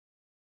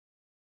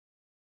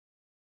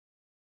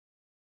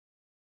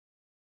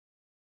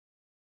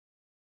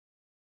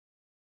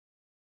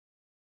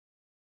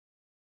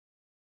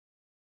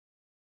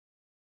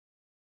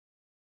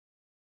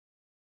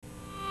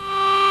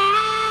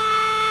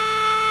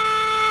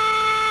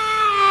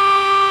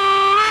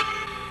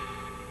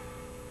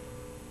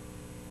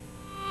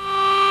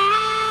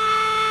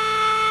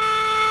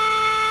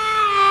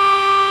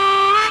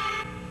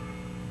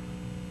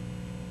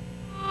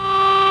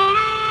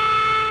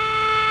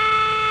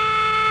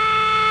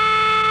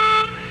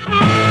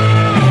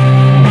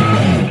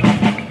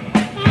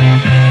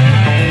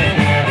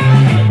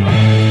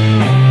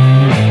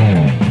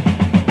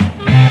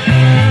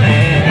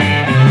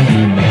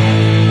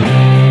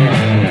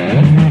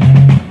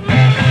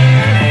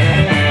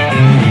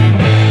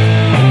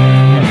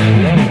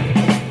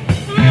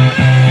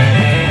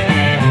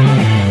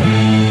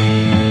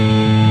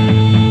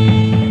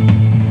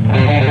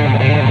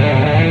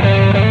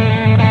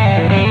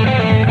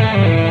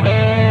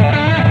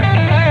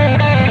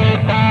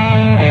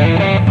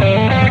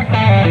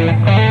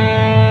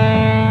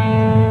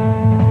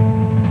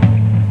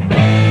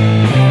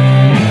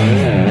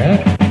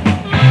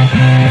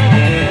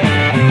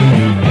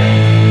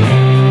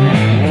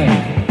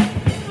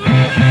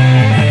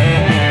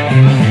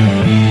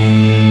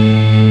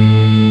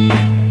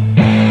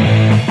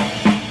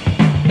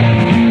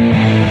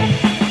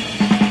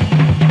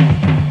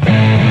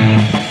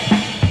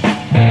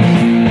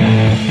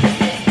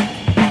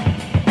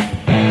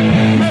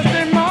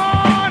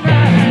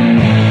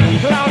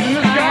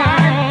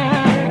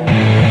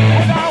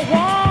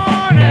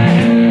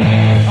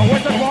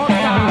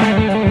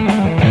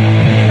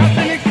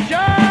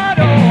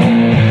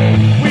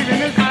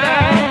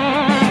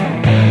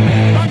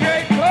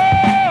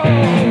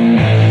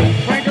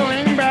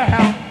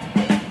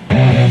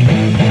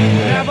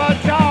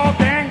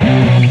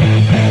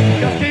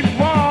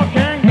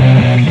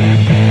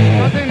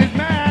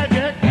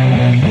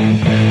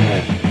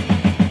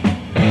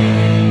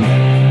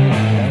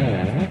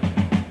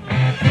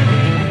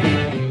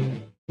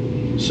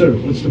sir.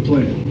 What's the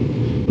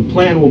plan? The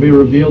plan will be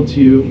revealed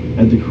to you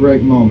at the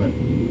correct moment.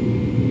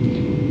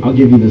 I'll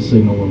give you the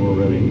signal when we're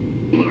ready.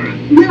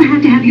 We'll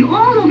have to have you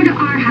all over to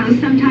our house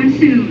sometime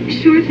soon.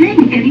 Sure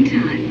thing,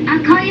 anytime.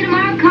 I'll call you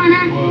tomorrow,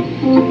 Connor.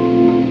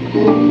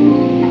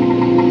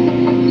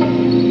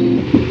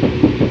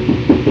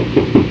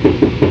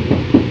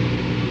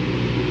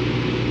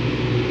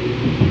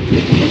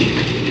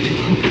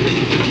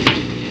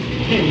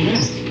 Hey,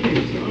 Max. Hey,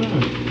 what's going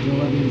on? You don't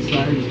let me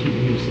inside or just keep me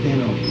here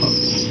standing all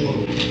fucking slow?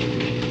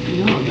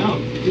 No.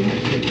 Yeah,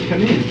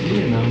 come in.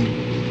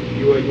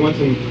 You want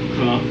some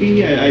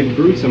coffee? I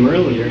brewed some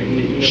earlier.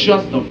 And,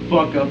 Shut the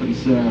fuck up and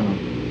sit down.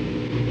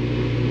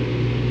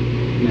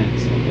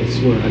 Max, I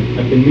swear,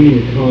 I've been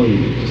meaning to call you.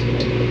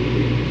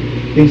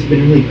 Things have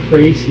been really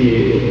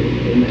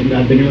crazy, and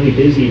I've been really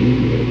busy.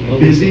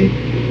 Busy?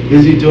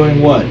 Busy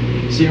doing what?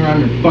 Sitting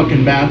around in your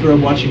fucking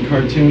bathrobe watching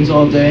cartoons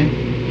all day?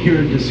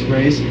 You're a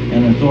disgrace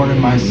and a thorn in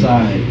my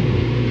side.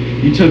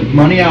 You took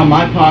money out of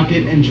my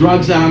pocket and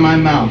drugs out of my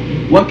mouth.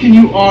 What can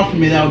you offer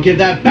me that will give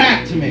that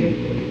back to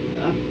me?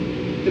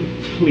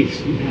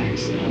 Please,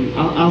 Max,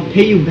 I'll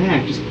pay you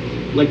back. Just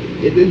like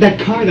that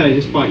car that I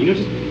just bought.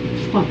 Just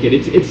fuck it.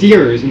 It's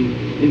yours. And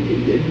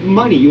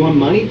money. You want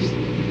money? Just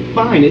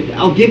fine.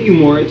 I'll give you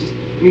more.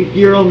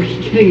 You're already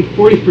getting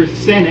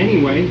 40%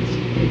 anyway.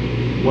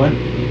 What?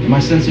 Am I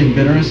sensing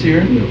bitterness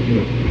here? No.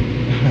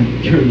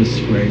 You're a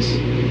disgrace.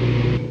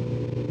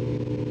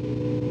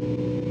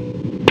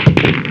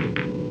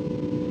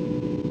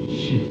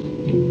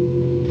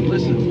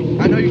 Listen,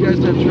 I know you guys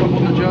had trouble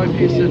in the Joey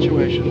P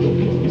situation.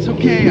 It's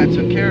okay, I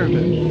took care of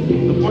it.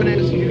 The point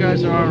is, you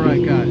guys are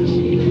alright guys.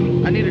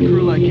 I need a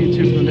crew like you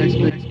two for the next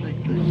big thing.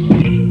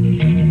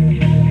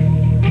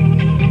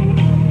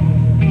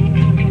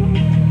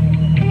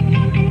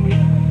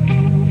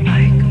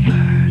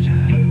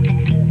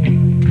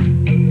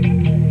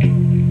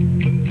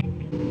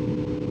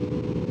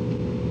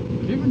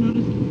 Have you ever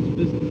noticed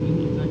this business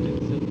isn't exactly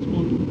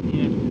acceptable?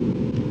 Yeah.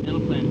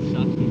 Dental plan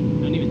sucks.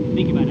 Don't even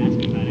think about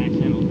asking about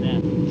accidental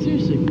death.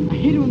 Seriously, I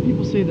hate it when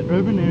people say that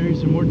urban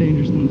areas are more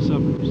dangerous than the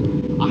suburbs.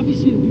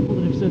 Obviously, the people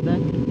that have said that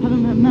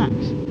haven't met Max.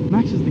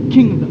 Max is the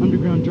king of the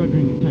underground drug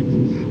ring in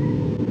Texas.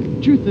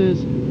 Truth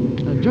is,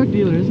 a drug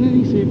dealer isn't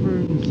any safer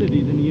in the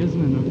city than he is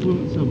in an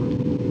affluent suburb.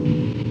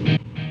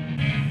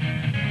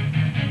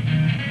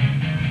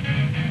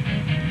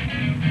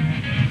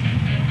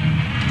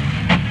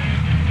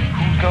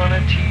 Who's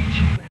gonna teach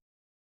you?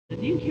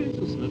 Do you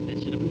cancel smoke that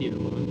shit up into your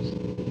lungs?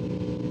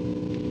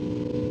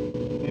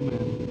 Hey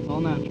man, it's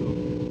all natural.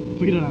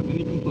 We don't have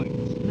any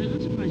complaints. Man,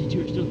 I'm surprised you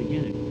two are still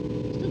together.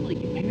 Stuff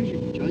like impairs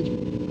your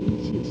judgment.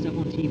 You see that stuff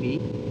on TV?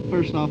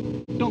 First off,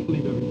 don't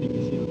believe everything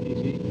you see on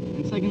TV.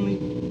 And secondly,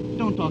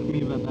 don't talk to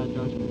me about bad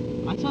judgment.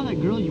 I saw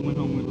that girl you went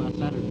home with last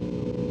Saturday.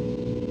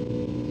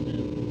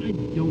 I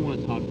don't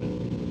want to talk about it.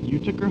 You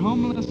took her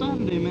home last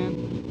Saturday, man.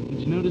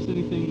 Did you notice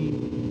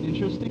anything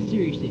interesting?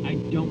 Seriously, I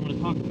don't want to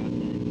talk about that.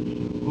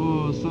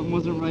 Oh, something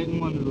wasn't right in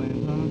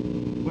Wonderland, huh?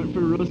 Went for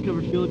a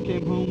rose-covered field,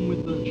 came home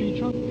with a tree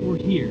trunk? We're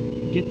here.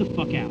 Get the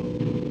fuck out.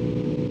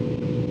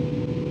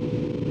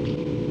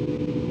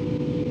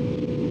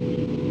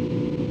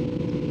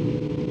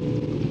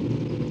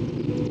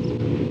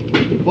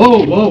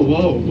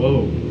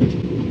 Whoa.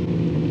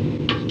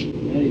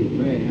 Hey,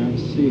 Ray, have a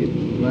seat.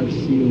 Glad to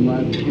see you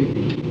alive and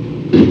kicking.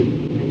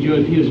 And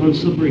UAP was one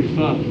slippery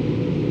fuck.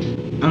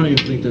 I don't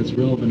even think that's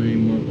relevant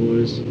anymore,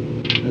 boys.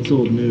 That's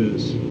old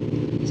news.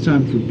 It's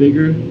time for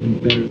bigger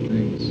and better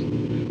things.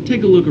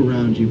 Take a look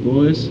around you,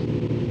 boys.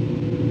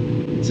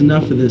 It's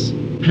enough of this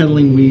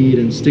peddling weed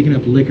and sticking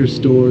up liquor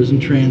stores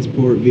and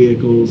transport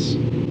vehicles.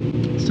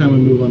 It's time we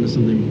move on to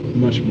something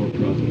much more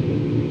profitable.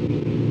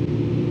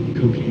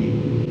 Cocaine.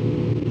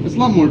 It's a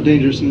lot more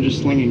dangerous than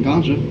just slinging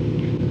ganja.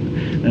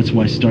 That's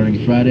why starting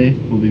Friday,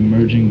 we'll be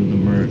merging with the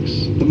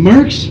Mercs. The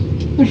Mercs?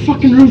 They're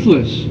fucking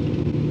ruthless.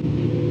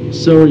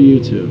 So are you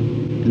two.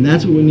 And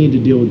that's what we need to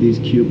deal with these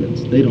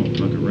Cubans. They don't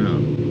fuck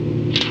around.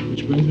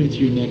 Which brings me to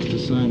your next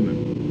assignment.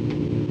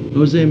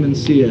 Jose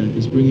Mencia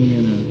is bringing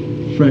in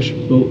a fresh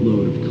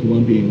boatload of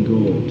Colombian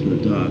gold to the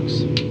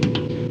docks.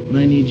 What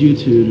I need you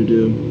two to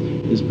do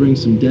is bring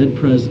some dead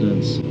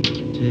presidents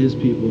to his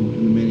people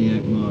in the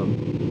Maniac mob.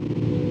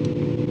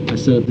 I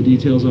set up the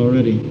details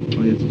already.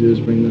 All you have to do is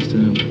bring this to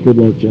him. Good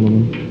luck,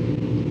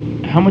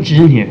 gentlemen. How much is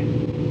in here?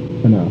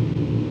 Enough.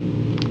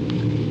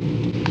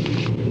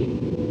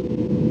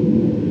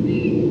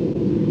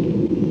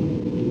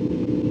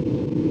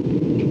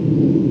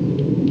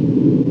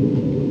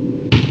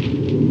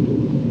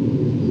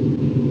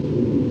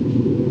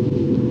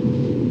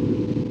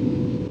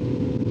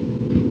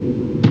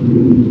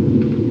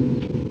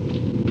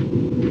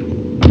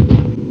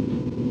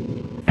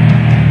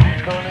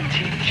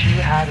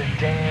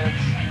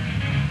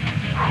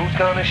 Who's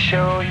gonna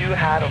show you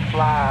how to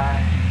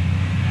fly?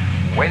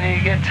 When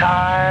you get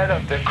tired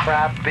of the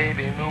crap,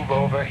 baby, move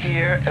over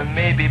here and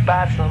maybe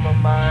buy some of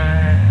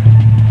mine.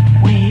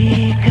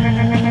 We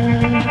got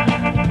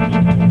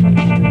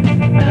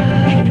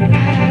the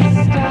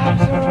past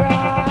stops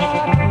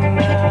right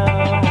now.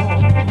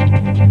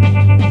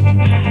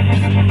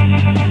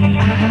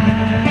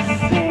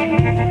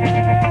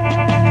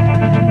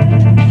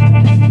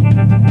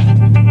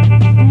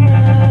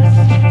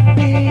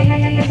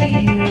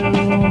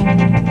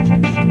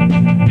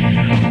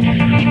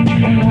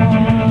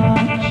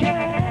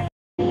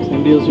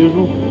 fee as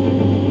usual?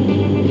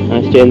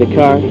 I stay in the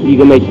car. You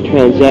go make the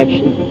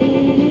transaction.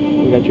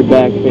 We got your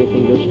back if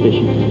anything goes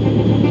fishing.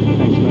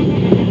 Thanks, man.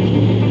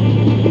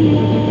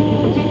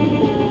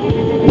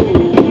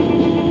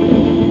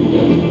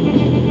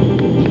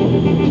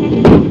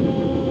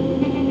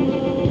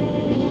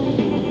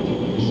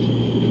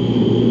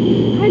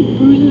 I had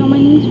bruises on my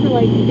knees for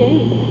like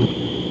days.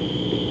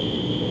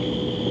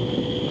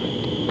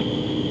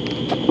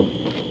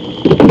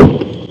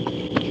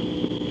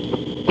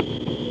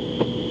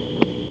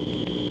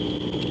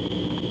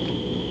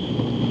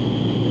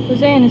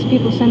 Jose and his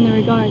people send their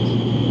regards.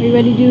 Are you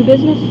ready to do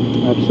business?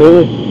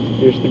 Absolutely.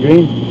 Here's the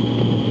green.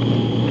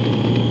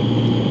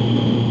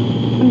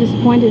 I'm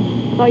disappointed.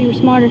 Thought you were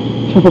smarter.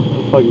 What the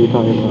fuck are you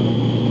talking about?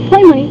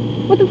 Play money?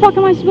 What the fuck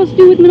am I supposed to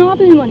do with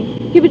Monopoly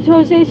money? Give it to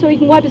Jose so he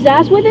can wipe his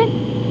ass with it?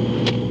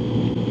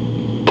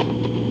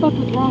 Fuck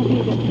with wrong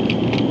people.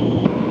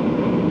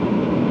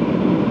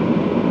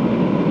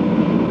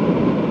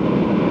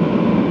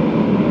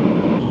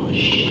 Oh,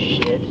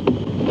 shit.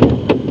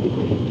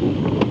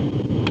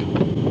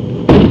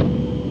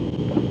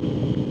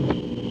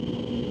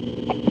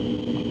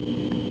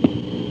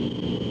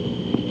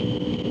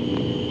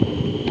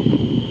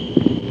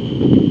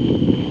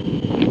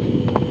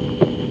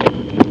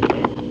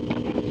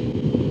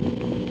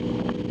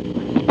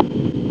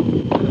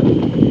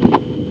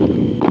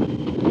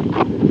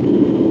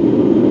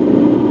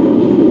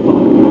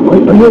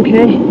 Are you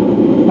okay?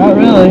 Not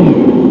really.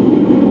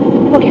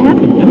 What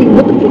happened? I mean,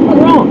 what the fuck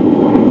went wrong?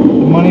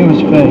 The money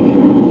was fake.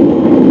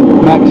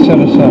 Max set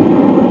us up.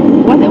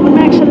 Why the hell would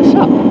Max set us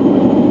up?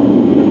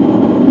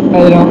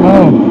 I don't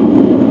know.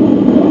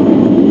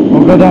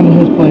 We'll go down to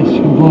his place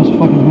and blow his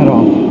fucking head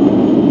off.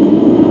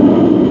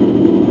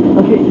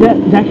 Okay,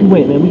 that can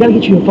wait, man. We gotta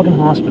get you to a fucking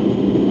hospital.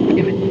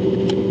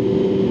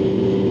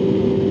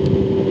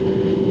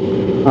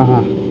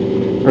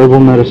 Herbal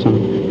medicine.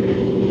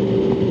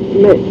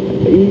 Man,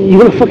 you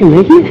gonna fucking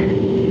make it?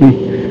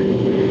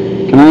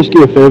 Can I ask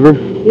you a favor?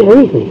 Yeah,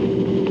 anything.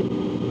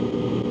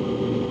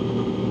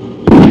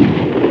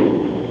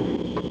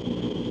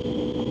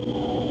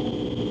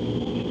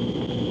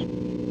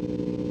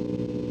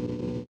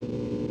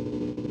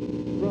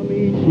 From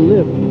each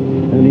lip,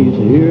 and he's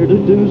here to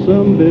do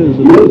some business.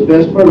 You know the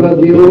best part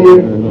about dealing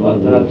here?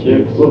 Hot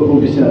chicks. Well,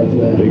 besides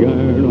that? Big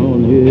iron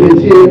on his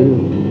Kids here,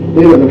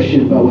 they don't know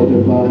shit about what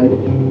they're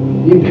buying.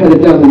 You can cut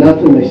it down to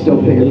nothing, they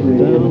still pay a Down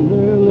premium.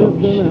 there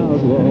lived an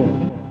outlaw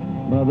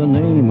by the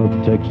name of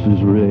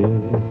Texas Red.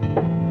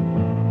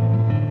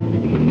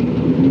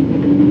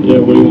 Yeah,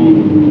 what do you want?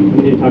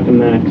 I need to talk to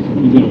Max.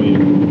 He's not waiting.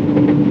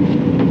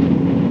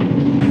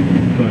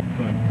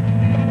 Fine.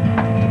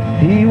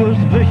 He was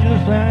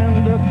vicious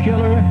and a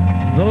killer,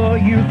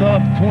 the youth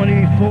of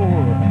 24,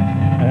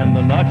 and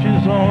the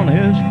notches on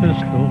his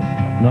pistol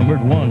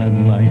numbered 1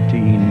 in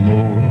 19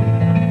 more.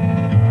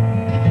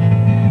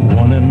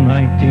 1 in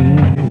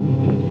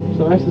 19.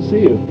 So nice to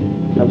see you.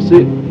 Have a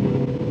seat.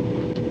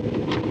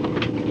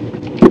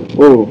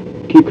 Whoa,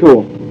 keep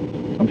cool.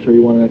 I'm sure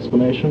you want an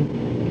explanation.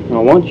 I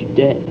want you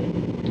dead.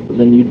 But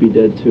then you'd be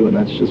dead too, and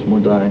that's just more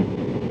dying.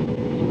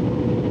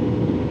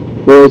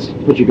 Boys,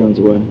 put your guns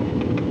away.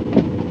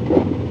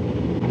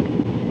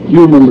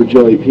 You remember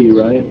Joey P,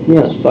 right?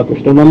 Yeah, fucker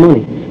stole my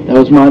money. That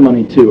was my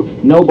money too.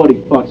 Nobody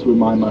fucks with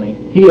my money.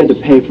 He had to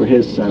pay for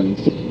his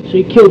sins. So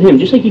you killed him,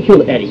 just like you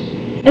killed Eddie.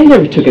 Eddie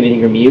never took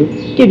anything from you.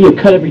 Gave you a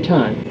cut every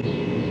time.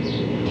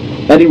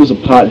 Eddie was a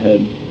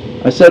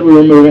pothead. I said we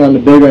were moving on to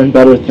bigger and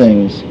better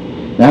things.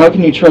 Now how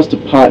can you trust a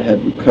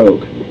pothead with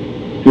coke?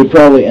 He would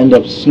probably end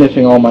up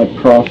sniffing all my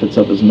profits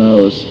up his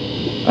nose.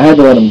 I had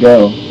to let him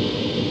go.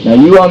 Now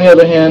you, on the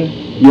other hand,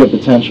 you have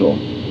potential.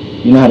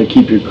 You know how to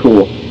keep your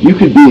cool. You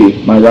could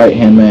be my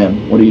right-hand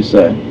man. What do you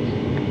say?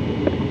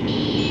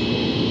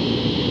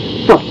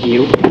 Fuck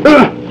you.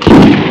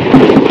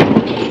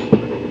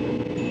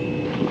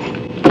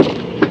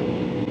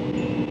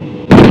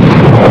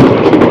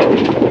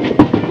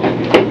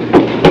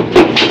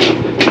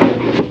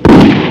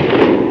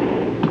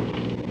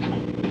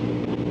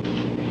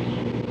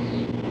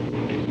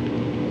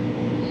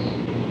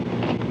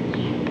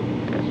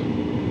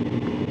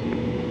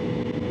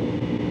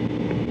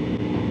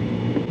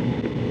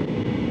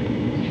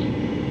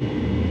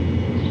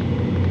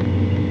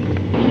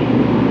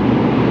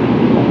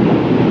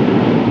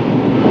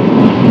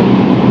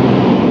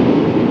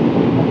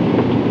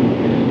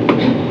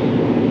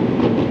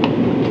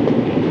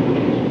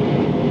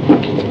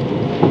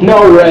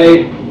 No,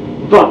 Ray.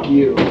 Fuck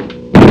you.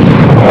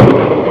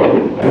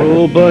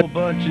 Oh, but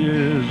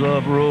bunches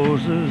of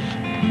roses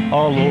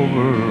all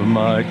over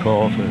my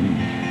coffin.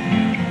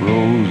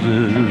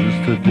 Roses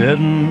to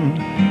deaden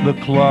the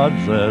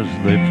clods as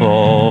they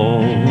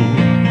fall.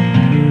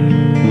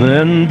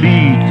 Then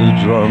beat the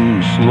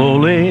drum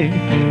slowly,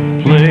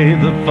 play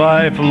the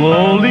fife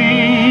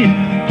lowly,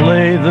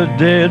 play the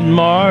dead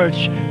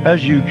march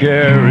as you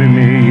carry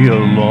me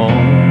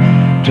along.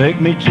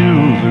 Take me to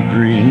the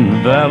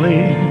green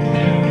valley,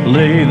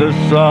 lay the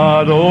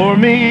sod o'er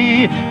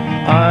me.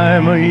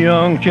 I'm a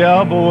young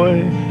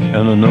cowboy,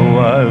 and I know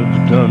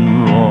I've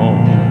done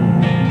wrong.